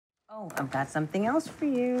Oh, I've got something else for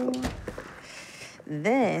you.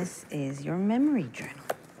 This is your memory journal.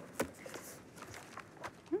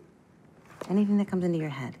 Anything that comes into your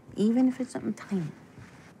head, even if it's something tiny,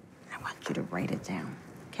 I want you to write it down,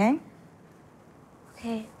 okay?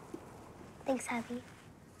 Okay. Thanks, Abby.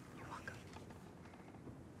 You're welcome.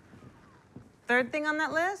 Third thing on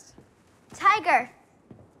that list? Tiger!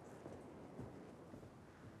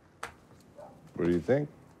 What do you think?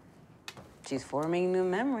 She's forming new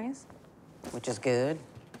memories, which is good.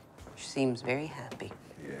 She seems very happy.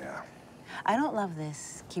 Yeah. I don't love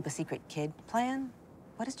this keep a secret kid plan.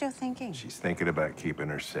 What is Joe thinking? She's thinking about keeping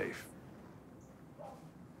her safe.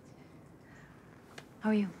 How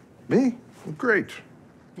are you? Me? I'm great.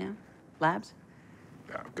 Yeah? Labs?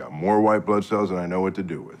 I've got more white blood cells than I know what to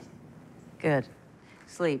do with. Good.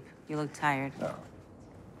 Sleep. You look tired. No.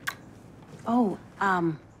 Oh,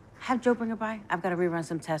 have Joe bring her by. I've got to rerun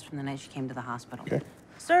some tests from the night she came to the hospital. Okay.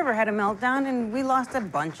 Server had a meltdown, and we lost a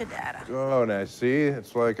bunch of data. Oh, now see?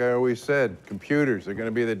 It's like I always said, computers are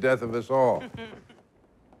gonna be the death of us all.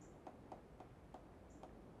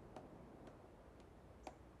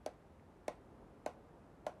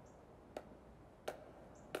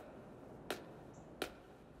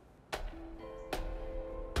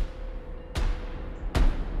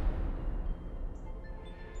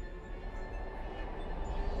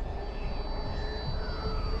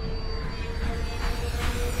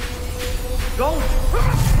 Don't!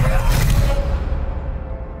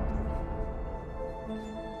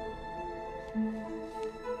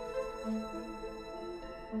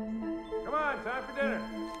 Come on, time for dinner.